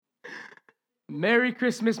Merry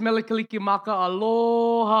Christmas, Melikaliki Maka,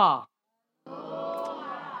 aloha.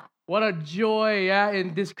 What a joy,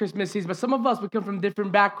 in this Christmas season. But some of us, we come from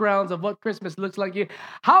different backgrounds of what Christmas looks like here.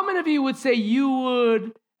 How many of you would say you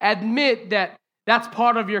would admit that that's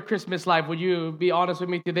part of your Christmas life? Would you be honest with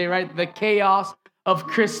me today, right? The chaos of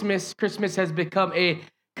Christmas. Christmas has become a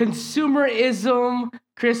consumerism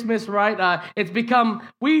Christmas, right?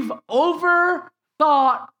 We've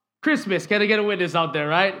overthought Christmas. Can I get a witness out there,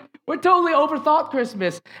 right? We're totally overthought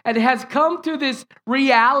Christmas. And it has come to this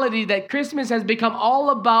reality that Christmas has become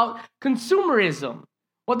all about consumerism.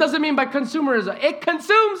 What does it mean by consumerism? It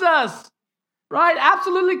consumes us, right?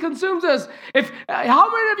 Absolutely consumes us.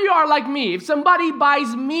 How many of you are like me? If somebody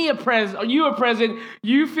buys me a present, or you a present,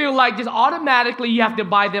 you feel like just automatically you have to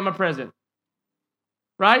buy them a present,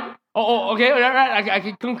 right? Okay, right. I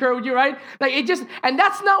can concur with you, right? And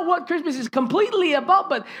that's not what Christmas is completely about,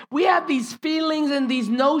 but we have these feelings and these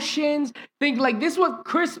notions, think like this is what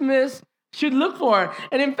Christmas should look for.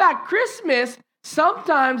 And in fact, Christmas,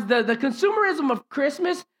 sometimes the consumerism of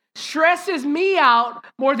Christmas stresses me out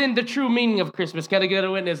more than the true meaning of Christmas. Can I get a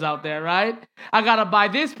witness out there, right? I got to buy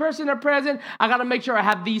this person a present. I got to make sure I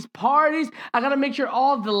have these parties. I got to make sure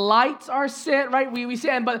all the lights are set, right? We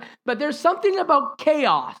say, but there's something about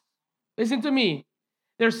chaos. Listen to me.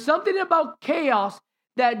 There's something about chaos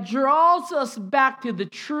that draws us back to the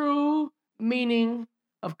true meaning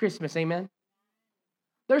of Christmas. Amen?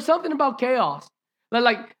 There's something about chaos.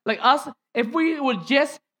 Like us, if we would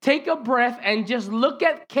just take a breath and just look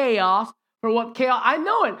at chaos for what chaos, I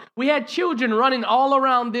know it. We had children running all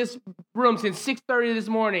around this room since 6:30 this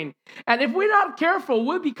morning. And if we're not careful,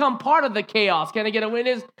 we'll become part of the chaos. Can I get a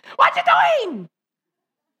witness? What you doing?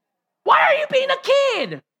 Why are you being a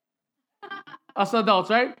kid? Us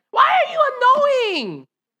adults, right? Why are you annoying?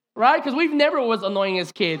 Right? Because we've never was annoying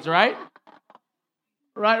as kids, right?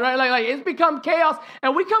 Right? Like it's become chaos.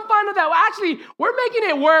 And we come find out that, well, actually, we're making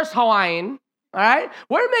it worse, Hawaiian. All right?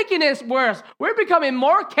 We're making this worse. We're becoming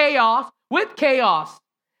more chaos with chaos.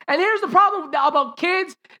 And here's the problem about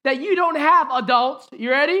kids that you don't have, adults.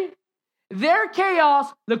 You ready? Their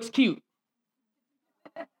chaos looks cute.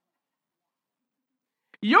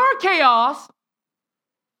 Your chaos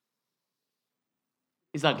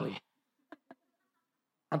is ugly.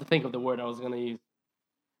 I have to think of the word I was going to use.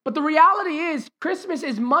 But the reality is, Christmas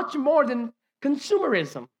is much more than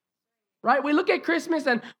consumerism, right? We look at Christmas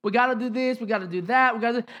and we got to do this, we got to do that,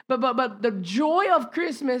 but the joy of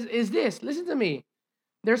Christmas is this. Listen to me.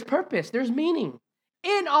 There's purpose, there's meaning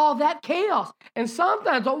in all that chaos. And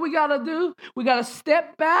sometimes what we got to do, we got to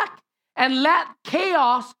step back and let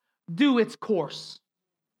chaos do its course.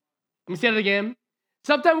 Let me say it again.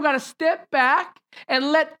 Sometimes we got to step back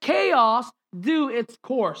and let chaos do its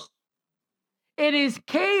course. It is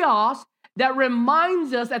chaos that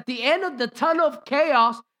reminds us at the end of the tunnel of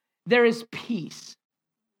chaos, there is peace.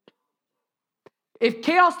 If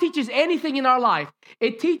chaos teaches anything in our life,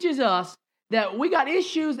 it teaches us that we got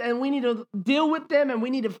issues and we need to deal with them and we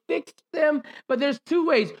need to fix them. But there's two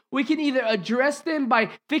ways. We can either address them by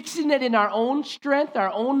fixing it in our own strength,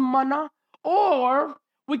 our own mana, or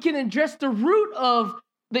we can address the root of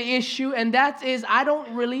the issue, and that is I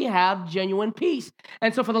don't really have genuine peace.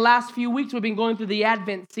 And so for the last few weeks, we've been going through the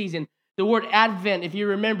Advent season. The word Advent, if you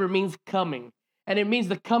remember, means coming. And it means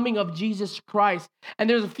the coming of Jesus Christ. And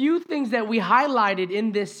there's a few things that we highlighted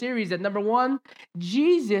in this series. That number one,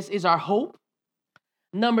 Jesus is our hope.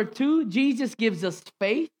 Number two, Jesus gives us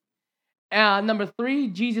faith. Number three,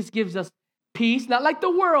 Jesus gives us peace. Not like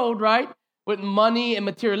the world, right? With money and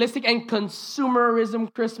materialistic and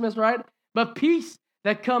consumerism Christmas, right? But peace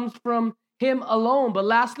that comes from him alone. But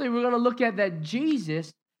lastly, we're going to look at that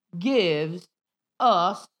Jesus gives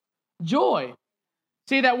us joy.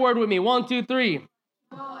 Say that word with me. 1, 2, 3.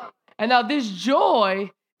 Joy. And now this joy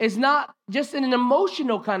is not just an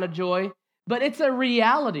emotional kind of joy, but it's a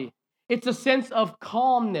reality. It's a sense of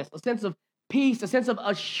calmness, a sense of peace, a sense of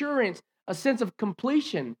assurance, a sense of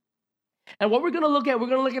completion. And what we're going to look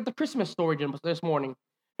at the Christmas story this morning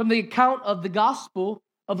from the account of the Gospel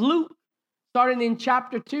of Luke, starting in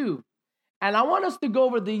chapter 2. And I want us to go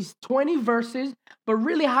over these 20 verses, but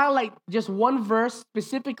really highlight just one verse,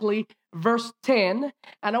 specifically verse 10.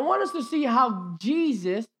 And I want us to see how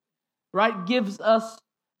Jesus, right, gives us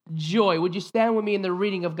joy. Would you stand with me in the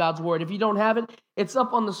reading of God's word? If you don't have it, it's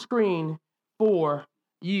up on the screen for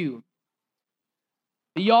you.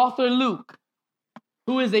 The author Luke,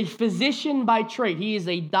 who is a physician by trade, he is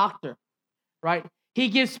a doctor, right? He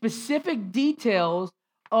gives specific details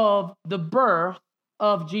of the birth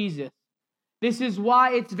of Jesus. This is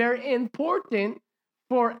why it's very important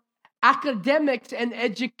for academics and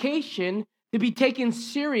education to be taken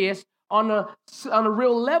serious on a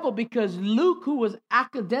real level, because Luke, who was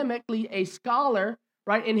academically a scholar,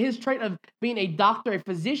 right, in his trait of being a doctor, a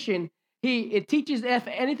physician, it teaches, if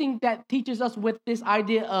anything that teaches us with this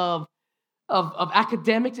idea of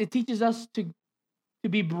academics, it teaches us to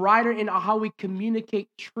be brighter in how we communicate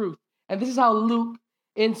truth. And this is how Luke,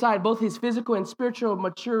 inside both his physical and spiritual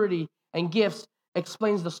maturity and gifts,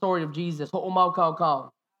 explains the story of Jesus.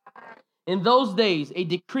 In those days, a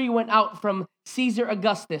decree went out from Caesar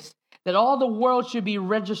Augustus that all the world should be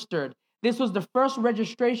registered. This was the first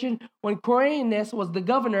registration when Quirinius was the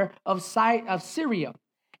governor of Syria.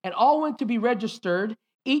 And all went to be registered,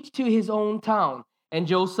 each to his own town. And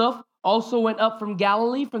Joseph also went up from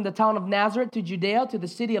Galilee, from the town of Nazareth to Judea, to the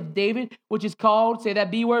city of David, which is called, say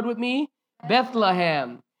that B word with me,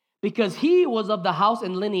 Bethlehem, because he was of the house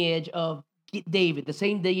and lineage of David, the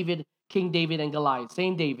same David, King David and Goliath,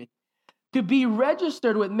 same David, to be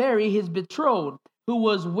registered with Mary, his betrothed, who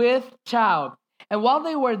was with child. And while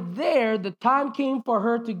they were there, the time came for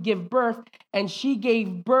her to give birth, and she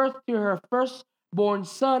gave birth to her firstborn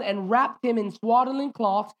son, and wrapped him in swaddling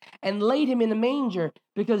cloths, and laid him in a manger,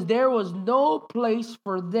 because there was no place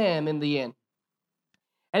for them in the inn.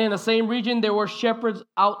 And in the same region there were shepherds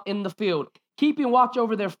out in the field, keeping watch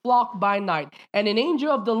over their flock by night. And an angel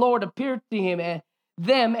of the Lord appeared to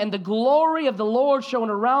them, and the glory of the Lord shone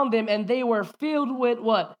around them, and they were filled with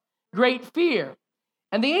what? Great fear.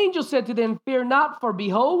 And the angel said to them, "Fear not, for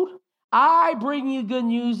behold, I bring you good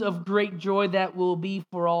news of great joy that will be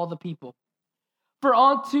for all the people. For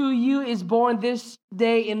unto you is born this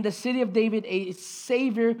day in the city of David a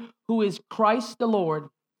Savior, who is Christ the Lord.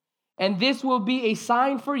 And this will be a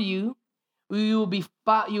sign for you. You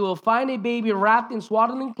will find a baby wrapped in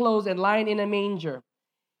swaddling clothes and lying in a manger."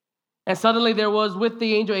 And suddenly there was with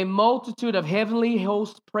the angel a multitude of heavenly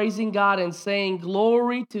hosts praising God and saying,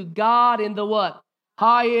 "Glory to God in the what?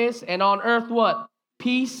 Highest, and on earth what?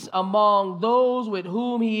 Peace among those with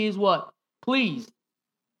whom he is what? Pleased."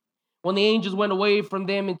 When the angels went away from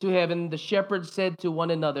them into heaven, the shepherds said to one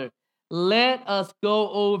another, "Let us go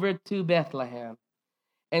over to Bethlehem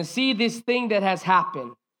and see this thing that has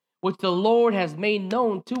happened, which the Lord has made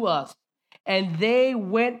known to us." And they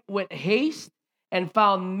went with haste and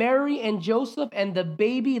found Mary and Joseph and the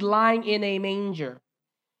baby lying in a manger.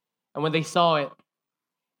 And when they saw it,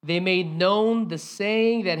 they made known the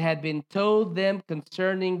saying that had been told them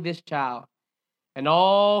concerning this child. And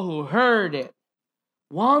all who heard it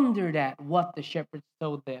wondered at what the shepherds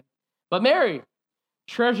told them. But Mary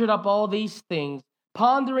treasured up all these things,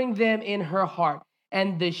 pondering them in her heart.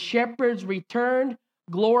 And the shepherds returned,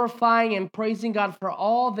 glorifying and praising God for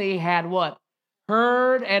all they had what?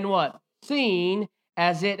 Heard and what? Seen,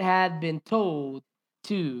 as it had been told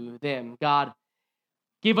to them. God,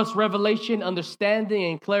 give us revelation, understanding,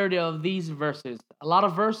 and clarity of these verses. A lot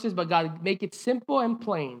of verses, but God, make it simple and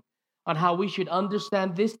plain on how we should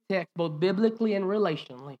understand this text, both biblically and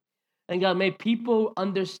relationally. And God, may people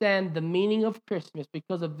understand the meaning of Christmas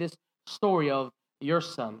because of this story of your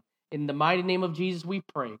son. In the mighty name of Jesus, we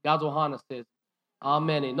pray. God's Ohana says,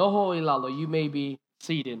 Amen. Noho ilalo, you may be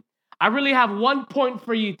seated. I really have one point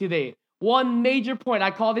for you today. One major point.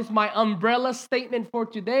 I call this my umbrella statement for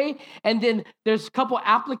today. And then there's a couple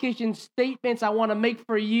application statements I want to make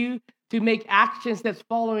for you to make actions that's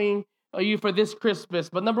following you for this Christmas.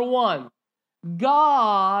 But number one,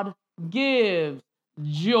 God gives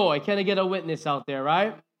joy. Can I get a witness out there,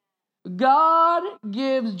 right? God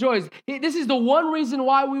gives joy. This is the one reason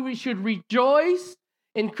why we should rejoice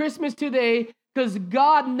in Christmas today, because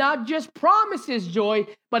God not just promises joy,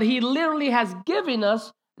 but he literally has given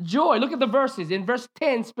us joy. Look at the verses. In verse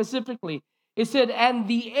 10 specifically, it said, and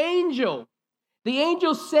the angel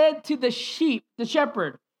said to the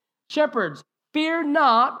shepherds, "Fear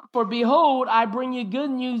not, for behold, I bring you good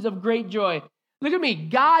news of great joy." Look at me.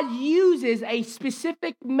 God uses a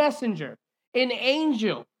specific messenger, an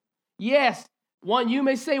angel. Yes, one you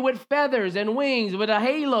may say with feathers and wings, with a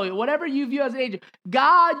halo, whatever you view as an angel.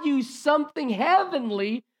 God used something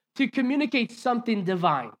heavenly to communicate something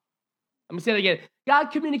divine. Let me say that again. God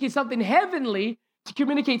communicates something heavenly to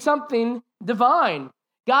communicate something divine.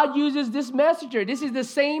 God uses this messenger. This is the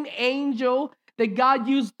same angel that God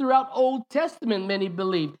used throughout Old Testament, many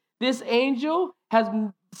believe. This angel has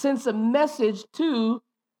sent a message to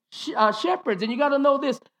shepherds. And you got to know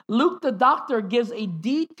this. Luke the doctor gives a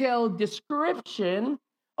detailed description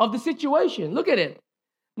of the situation. Look at it.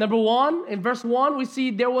 Number one, in verse 1, we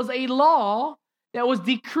see there was a law that was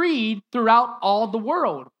decreed throughout all the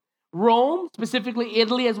world. Rome, specifically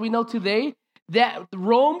Italy as we know today, that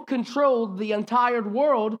Rome controlled the entire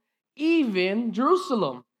world, even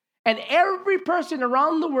Jerusalem. And every person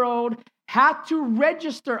around the world had to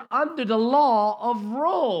register under the law of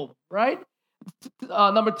Rome, right?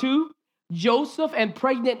 Number 2, Joseph and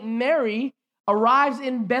pregnant Mary arrives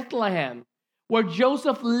in Bethlehem, where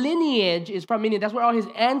Joseph's lineage is from. Meaning that's where all his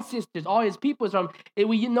ancestors, all his people is from.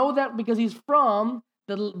 We know that because he's from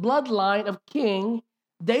the bloodline of King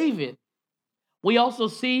David. We also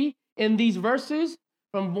see in these verses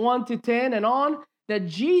from 1 to 10 and on that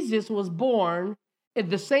Jesus was born at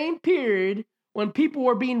the same period when people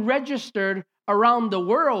were being registered around the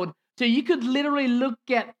world. So you could literally look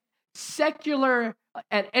at secular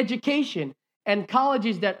and education and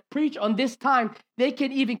colleges that preach on this time. They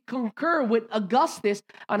can even concur with Augustus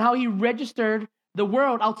on how he registered the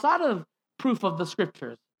world outside of proof of the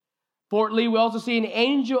scriptures. Fourthly, we also see an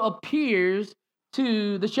angel appears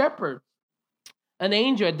to the shepherds. An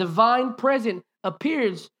angel, a divine presence,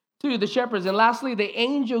 appears to the shepherds. And lastly, the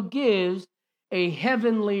angel gives a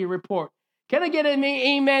heavenly report. Can I get an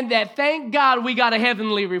amen that thank God we got a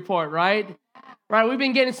heavenly report, right? Right, we've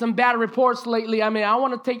been getting some bad reports lately. I mean, I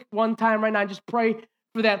want to take one time right now and just pray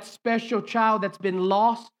for that special child that's been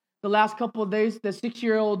lost the last couple of days, the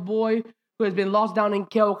 6-year-old boy who has been lost down in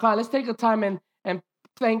Keokai. Let's take a time and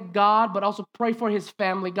thank God, but also pray for his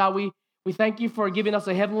family. God, we thank you for giving us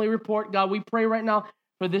a heavenly report. God, we pray right now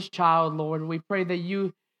for this child, Lord. We pray that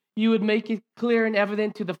you would make it clear and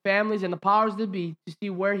evident to the families and the powers that be to see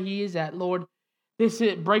where he is at, Lord.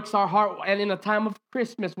 It breaks our heart, and in a time of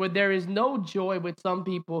Christmas where there is no joy with some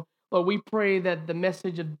people, Lord, we pray that the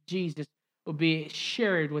message of Jesus will be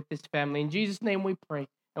shared with this family. In Jesus' name we pray,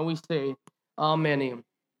 and we say, amen.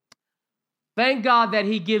 Thank God that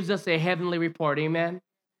he gives us a heavenly report, amen.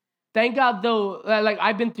 Thank God, though, like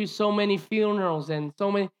I've been through so many funerals and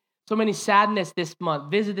so many sadness this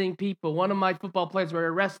month, visiting people. One of my football players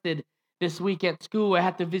were arrested this week at school. I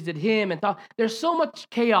had to visit him and talk. There's so much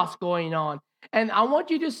chaos going on. And I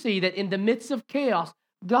want you to see that in the midst of chaos,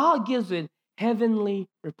 God gives a heavenly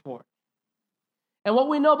report. And what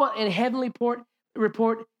we know about a heavenly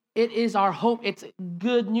report, it is our hope. It's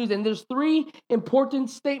good news. And there's 3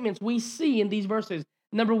 important statements we see in these verses.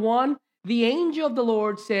 Number 1, the angel of the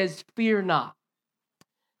Lord says, fear not.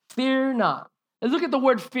 Fear not. Let's look at the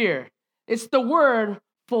word fear. It's the word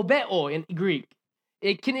phobeo in Greek.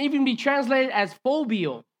 It can even be translated as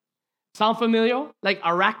phobio. Sound familiar? Like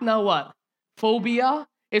arachna what? Phobia.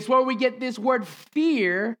 It's where we get this word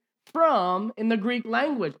fear from in the Greek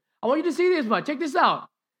language. I want you to see this much. Check this out.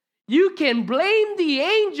 You can blame the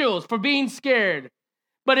angels for being scared.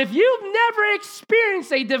 But if you've never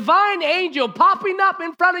experienced a divine angel popping up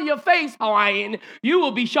in front of your face, Hawaiian, you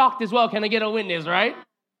will be shocked as well. Can I get a witness, right?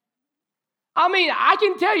 I mean, I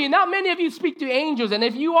can tell you, not many of you speak to angels. And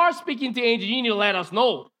if you are speaking to angels, you need to let us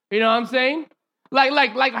know. You know what I'm saying? They're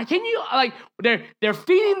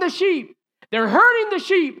feeding the sheep. They're herding the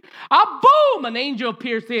sheep. Boom, an angel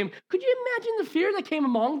appears to him. Could you imagine the fear that came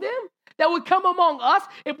among them? That would come among us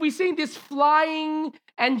if we seen this flying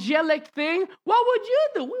angelic thing? What would you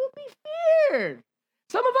do? We would be feared.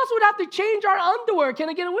 Some of us would have to change our underwear. Can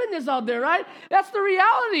I get a witness out there, right? That's the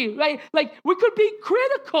reality. Like we could be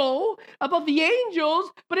critical about the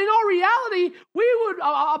angels, but in all reality, we would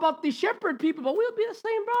about the shepherd people, but we'll be the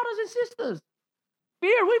same brothers and sisters.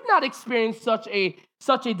 Fear, we've not experienced such a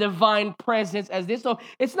divine presence as this. So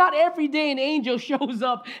it's not every day an angel shows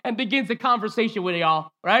up and begins a conversation with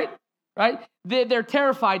y'all, right? Right? They're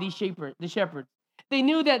terrified, the shepherds. They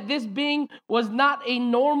knew that this being was not a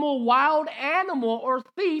normal wild animal or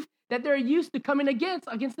thief that they're used to coming against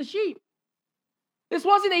the sheep. This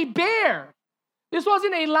wasn't a bear. This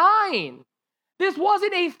wasn't a lion. This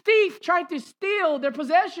wasn't a thief trying to steal their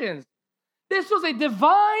possessions. This was a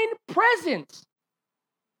divine presence.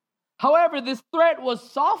 However, this threat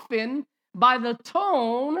was softened by the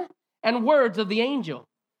tone and words of the angel.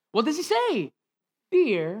 What does he say?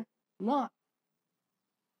 Fear not.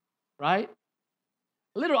 Right?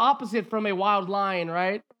 A little opposite from a wild lion,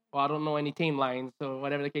 right? Well, I don't know any tame lions, so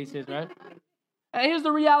whatever the case is, right? And here's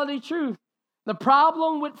the reality truth. The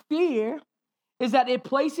problem with fear is that it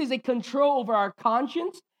places a control over our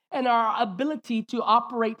conscience and our ability to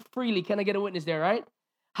operate freely. Can I get a witness there, right?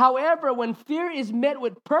 However, when fear is met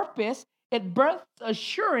with purpose, it births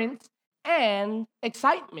assurance and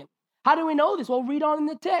excitement. How do we know this? Well, read on in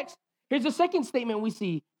the text. Here's the second statement we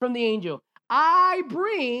see from the angel. I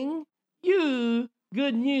bring you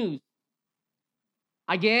good news.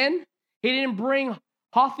 Again, he didn't bring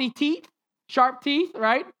haughty teeth, sharp teeth,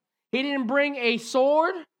 right? He didn't bring a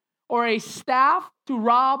sword or a staff to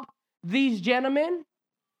rob these gentlemen.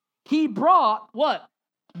 He brought what?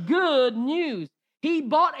 Good news. He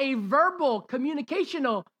brought a verbal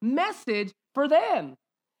communicational message for them.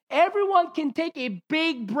 Everyone can take a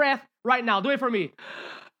big breath right now. Do it for me.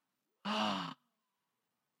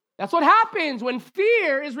 That's what happens when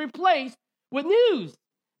fear is replaced with news.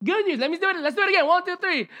 Good news. Let me do it. Let's do it again. 1, 2,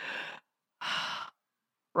 3.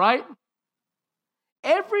 Right?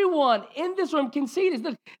 Everyone in this room can see this.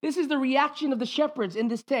 Look, this is the reaction of the shepherds in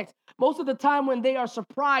this text. Most of the time when they are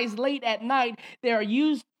surprised late at night, they are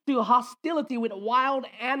used to hostility with wild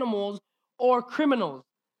animals or criminals.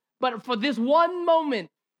 But for this one moment,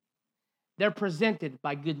 they're presented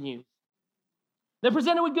by good news. They're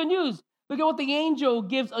presented with good news. Look at what the angel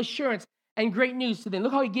gives assurance and great news to them.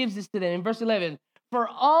 Look how he gives this to them in verse 11. For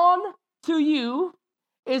unto you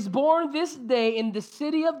is born this day in the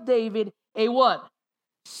city of David a what?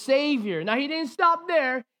 Savior. Now, he didn't stop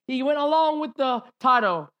there. He went along with the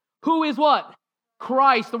title. Who is what?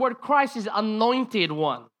 Christ. The word Christ is anointed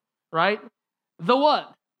one, right? The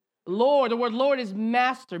what? Lord. The word Lord is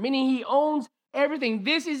master, meaning he owns everything.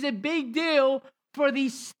 This is a big deal for the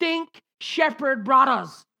stink shepherd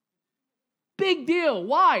brothers. Big deal.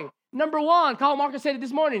 Why? Number one, Karl Marx said it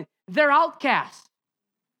this morning, they're outcasts.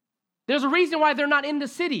 There's a reason why they're not in the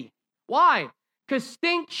city. Why? Because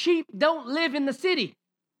stink sheep don't live in the city.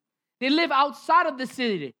 They live outside of the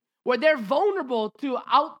city where they're vulnerable to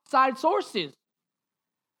outside sources.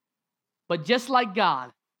 But just like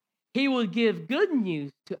God, he will give good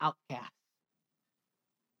news to outcasts.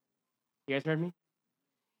 You guys heard me?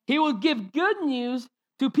 He will give good news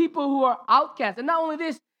to people who are outcasts. And not only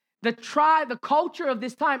this, the culture of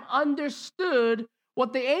this time understood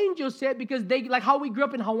what the angel said because they, like how we grew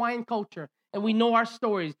up in Hawaiian culture and we know our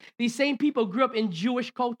stories. These same people grew up in Jewish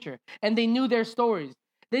culture and they knew their stories.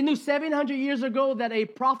 They knew 700 years ago that a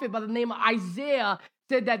prophet by the name of Isaiah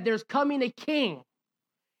said that there's coming a king.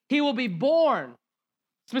 He will be born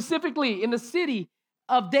specifically in the city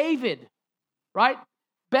of David, right?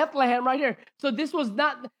 Bethlehem right here. So this was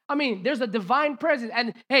not, there's a divine presence.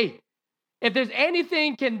 And hey, if there's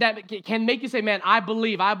anything that can make you say, man, I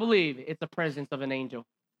believe, it's the presence of an angel.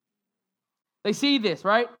 They see this,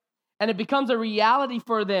 right? And it becomes a reality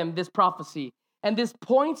for them, this prophecy. And this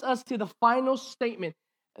points us to the final statement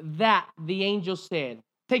that the angel said.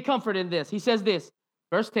 Take comfort in this. He says this,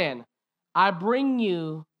 verse 10, I bring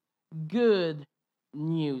you good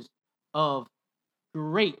news of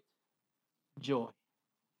great joy.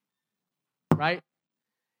 Right?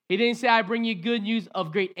 He didn't say, I bring you good news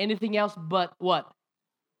of great anything else but what?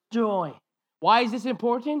 Joy. Why is this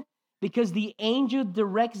important? Because the angel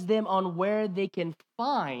directs them on where they can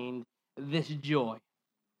find this joy.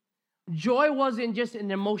 Joy wasn't just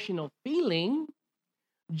an emotional feeling.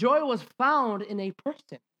 Joy was found in a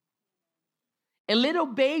person. A little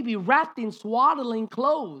baby wrapped in swaddling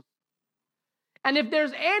clothes. And if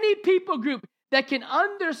there's any people group that can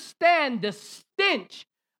understand the stench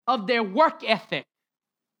of their work ethic,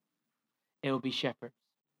 it will be shepherds.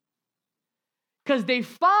 Because they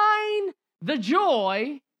find the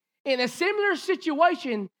joy in a similar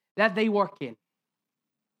situation that they work in.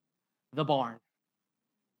 The barn.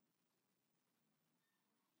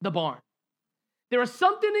 The barn. There is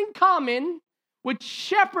something in common with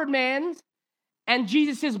shepherd man's and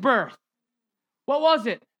Jesus' birth. What was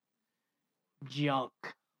it? Junk.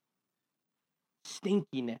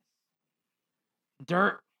 Stinkiness.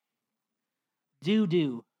 Dirt.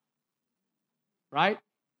 Doo-doo. Right?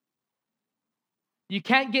 You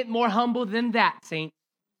can't get more humble than that, saints.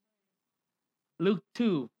 Luke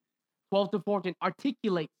 2, 12 to 14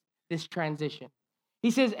 articulates this transition.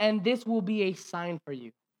 He says, and this will be a sign for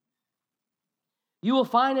you. You will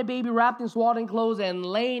find a baby wrapped in swaddling clothes and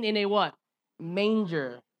laying in a what?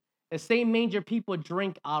 Manger. The same manger people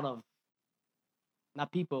drink out of.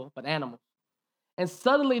 Not people, but animals. And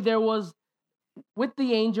suddenly there was with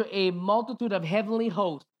the angel a multitude of heavenly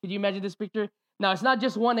hosts. Could you imagine this picture? Now, it's not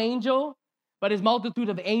just one angel, but it's multitude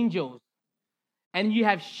of angels. And you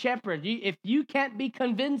have shepherds. If you can't be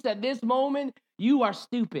convinced at this moment, you are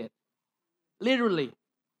stupid. Literally.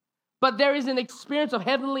 But there is an experience of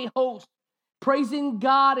heavenly hosts praising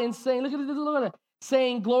God and saying, look at it,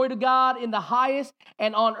 saying glory to God in the highest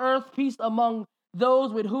and on earth peace among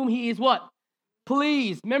those with whom he is what?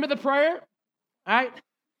 Please. Remember the prayer? All right?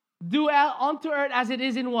 Do unto earth as it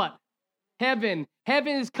is in what? Heaven.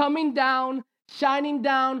 Heaven is coming down, shining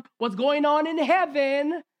down. What's going on in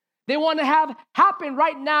heaven, they want to have happen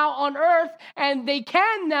right now on earth, and they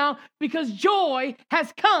can now because joy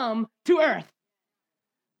has come to earth.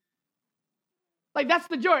 Like, that's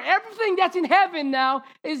the joy. Everything that's in heaven now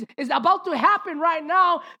is about to happen right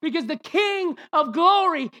now because the King of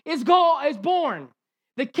glory is born.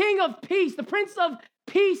 The King of peace, the Prince of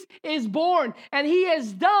peace is born. And he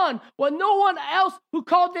has done what no one else who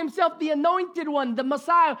called himself the anointed one, the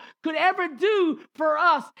Messiah, could ever do for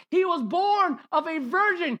us. He was born of a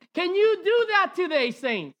virgin. Can you do that today,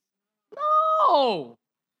 saints? No.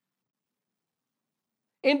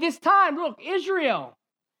 In this time, look, Israel,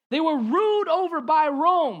 they were ruled over by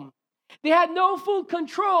Rome. They had no full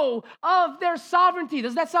control of their sovereignty.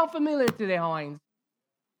 Does that sound familiar today, Hawaiians?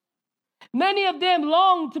 Many of them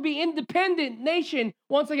longed to be independent nation.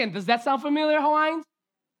 Once again, does that sound familiar, Hawaiians?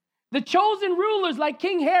 The chosen rulers like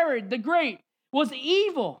King Herod the Great was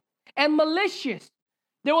evil and malicious.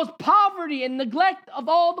 There was poverty and neglect of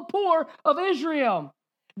all the poor of Israel.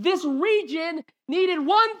 This region needed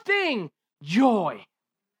one thing: joy.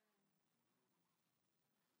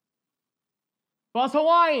 For us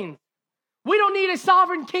Hawaiians, we don't need a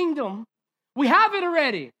sovereign kingdom. We have it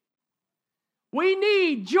already. We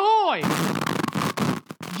need joy.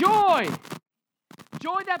 Joy.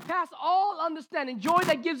 Joy that passes all understanding. Joy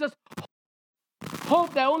that gives us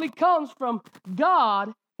hope that only comes from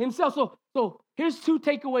God himself. So here's 2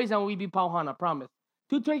 takeaways and we be pauhana, I promise.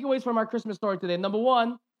 2 takeaways from our Christmas story today. Number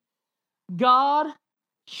 1, God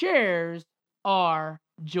shares our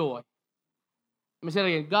joy. Let me say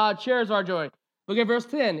it again. God shares our joy. Look at verse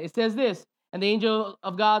 10. It says this: "And the angel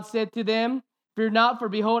of God said to them, Fear not, for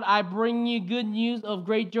behold, I bring you good news of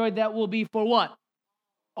great joy that will be for" what?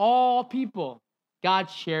 All people. God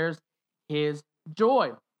shares his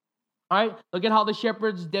joy. All right, look at how the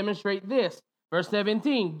shepherds demonstrate this. Verse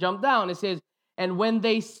 17, jump down. It says, "And when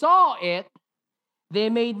they saw it, they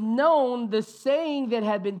made known the saying that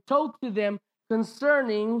had been told to them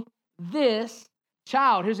concerning this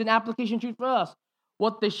child." Here's an application truth for us.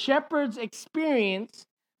 What the shepherds experienced,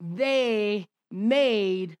 they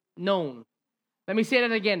made known. Let me say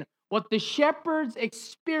that again. What the shepherds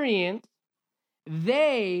experienced,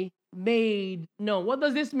 they made known. What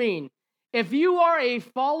does this mean? If you are a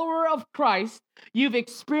follower of Christ, you've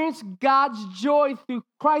experienced God's joy through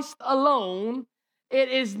Christ alone. It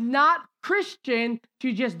is not Christian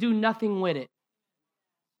to just do nothing with it.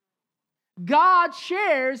 God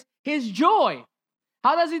shares his joy.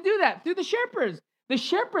 How does he do that? Through the shepherds. The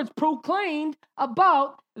shepherds proclaimed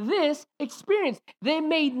about this experience. They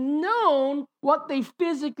made known what they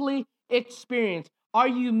physically experienced. Are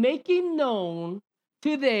you making known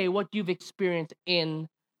today what you've experienced in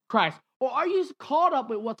Christ? Or are you caught up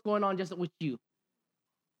with what's going on just with you?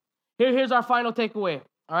 Here's our final takeaway.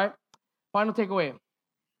 All right? Final takeaway.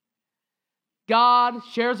 God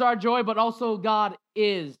shares our joy, but also God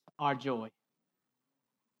is our joy.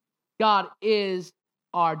 God is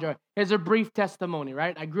our joy. Here's a brief testimony,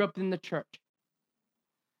 right? I grew up in the church.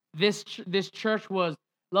 This church loved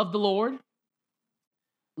the Lord,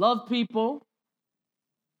 loved people,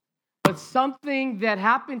 but something that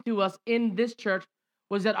happened to us in this church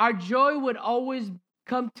was that our joy would always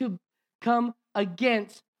come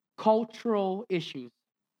against cultural issues.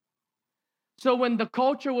 So when the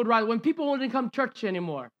culture would rise, when people wouldn't come to church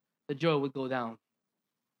anymore, the joy would go down.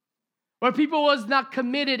 Where people was not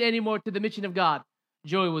committed anymore to the mission of God,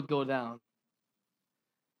 joy would go down.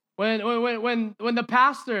 When the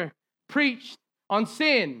pastor preached on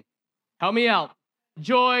sin, help me out,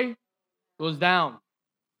 joy goes down.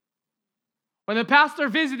 When the pastor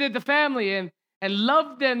visited the family and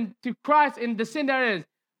loved them to Christ in the sin there is,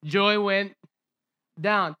 joy went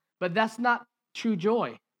down. But that's not true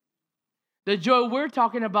joy. The joy we're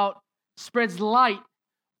talking about spreads light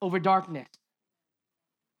over darkness.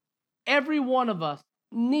 Every one of us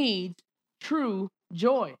needs true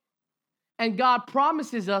joy. And God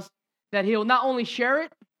promises us that he'll not only share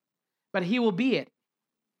it, but he will be it.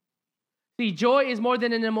 See, joy is more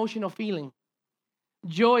than an emotional feeling.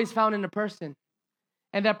 Joy is found in a person.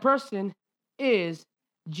 And that person is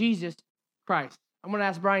Jesus Christ. I'm going to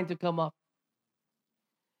ask Brian to come up.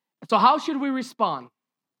 So how should we respond?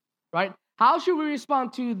 Right? How should we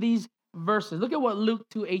respond to these verses? Look at what Luke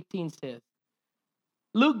 2:18 says.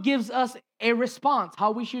 Luke gives us a response, how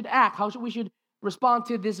we should act, how we should respond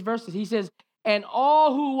to these verses. He says, "And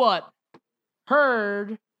all who" what?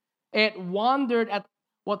 "Heard it wondered at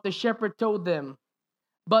what the shepherd told them.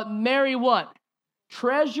 But Mary" what?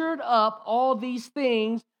 "Treasured up all these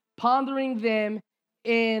things, pondering them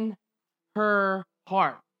in her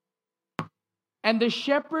heart." And the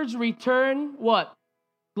shepherds returned what?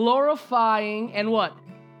 Glorifying and what?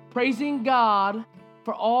 Praising God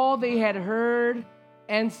for all they had heard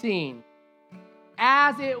and seen,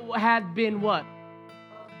 as it had been what?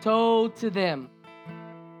 Told to them.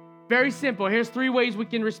 Very simple. Here's 3 ways we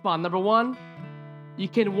can respond. Number 1, you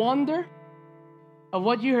can wonder of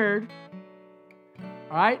what you heard.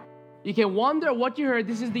 All right? You can wonder what you heard.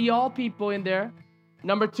 This is the all people in there.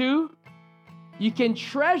 Number 2, you can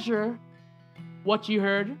treasure what you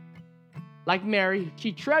heard, like Mary,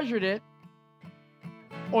 she treasured it.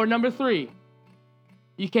 Or number 3,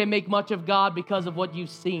 you can make much of God because of what you've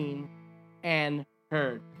seen and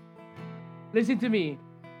heard. Listen to me.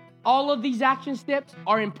 All of these action steps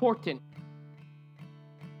are important.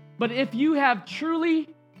 But if you have truly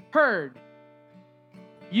heard,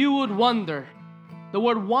 you would wonder. The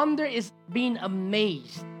word wonder is being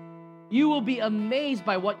amazed. You will be amazed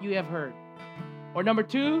by what you have heard. Or number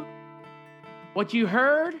 2, what you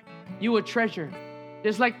heard, you will treasure.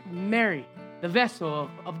 Just like Mary, the vessel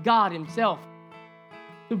of God himself,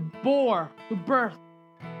 who birthed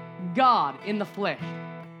God in the flesh.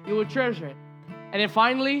 You will treasure it. And then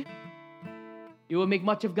finally, you will make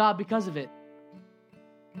much of God because of it.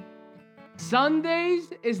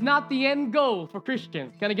 Sundays is not the end goal for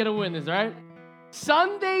Christians. Can I get a witness, right?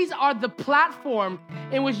 Sundays are the platform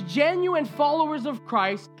in which genuine followers of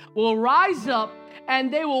Christ will rise up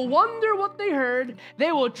and they will wonder what they heard,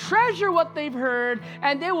 they will treasure what they've heard,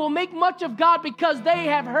 and they will make much of God because they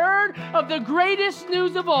have heard of the greatest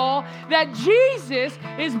news of all, that Jesus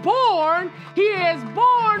is born. He is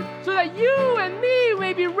born so that you and me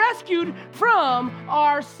may be rescued from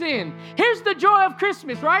our sin. Here's the joy of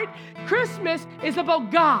Christmas, right? Christmas is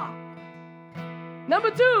about God.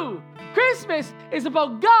 Number 2, Christmas is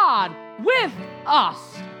about God with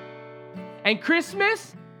us. And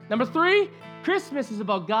Christmas, number 3, Christmas is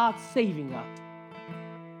about God saving us.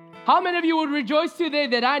 How many of you would rejoice today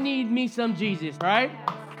that I need me some Jesus, right?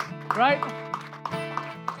 Right?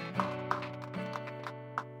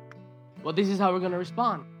 Well, this is how we're going to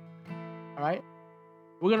respond. All right?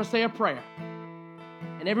 We're going to say a prayer.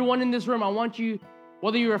 And everyone in this room, I want you,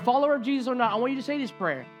 whether you're a follower of Jesus or not, I want you to say this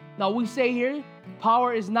prayer. Now, we say here,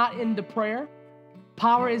 power is not in the prayer.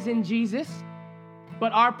 Power is in Jesus.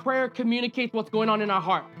 But our prayer communicates what's going on in our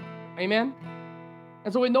heart. Amen?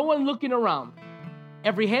 And so with no one looking around,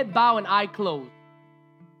 every head bow and eye closed,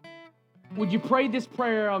 would you pray this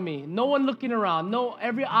prayer on me? No one looking around. No,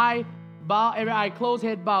 every eye bow, every eye closed,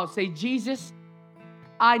 head bowed. Say, Jesus,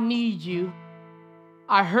 I need you.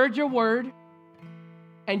 I heard your word.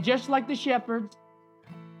 And just like the shepherds,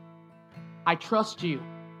 I trust you.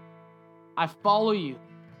 I follow you.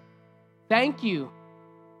 Thank you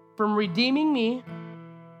for redeeming me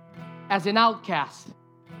as an outcast.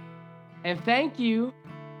 And thank you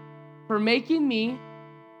for making me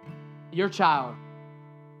your child.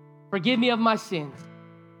 Forgive me of my sins.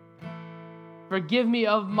 Forgive me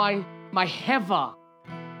of my heva.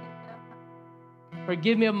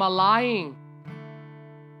 Forgive me of my lying.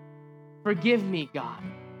 Forgive me, God.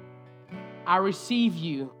 I receive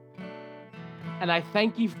you. And I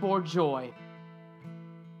thank you for joy.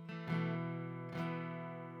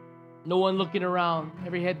 No one looking around.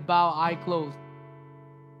 Every head bowed, eye closed.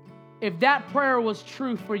 If that prayer was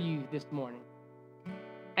true for you this morning,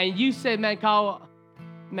 and you said, man, Kyle,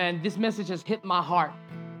 man, this message has hit my heart,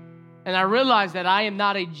 and I realize that I am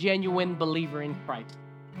not a genuine believer in Christ.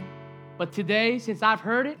 But today, since I've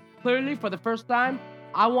heard it clearly for the first time,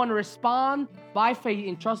 I want to respond by faith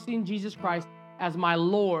in trusting Jesus Christ as my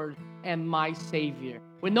Lord and my Savior.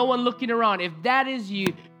 With no one looking around, if that is you,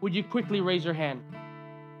 would you quickly raise your hand?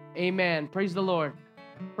 Amen. Praise the Lord.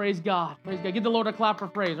 Praise God. Praise God. Give the Lord a clap for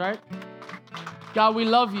praise, right? God, we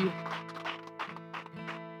love you.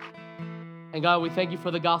 And God, we thank you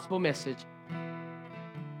for the gospel message.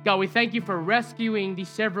 God, we thank you for rescuing these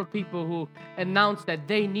several people who announced that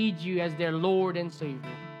they need you as their Lord and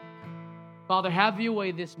Savior. Father, have your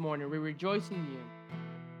way this morning. We rejoice in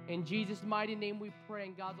you. In Jesus' mighty name we pray,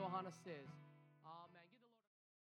 and God's Ohana says,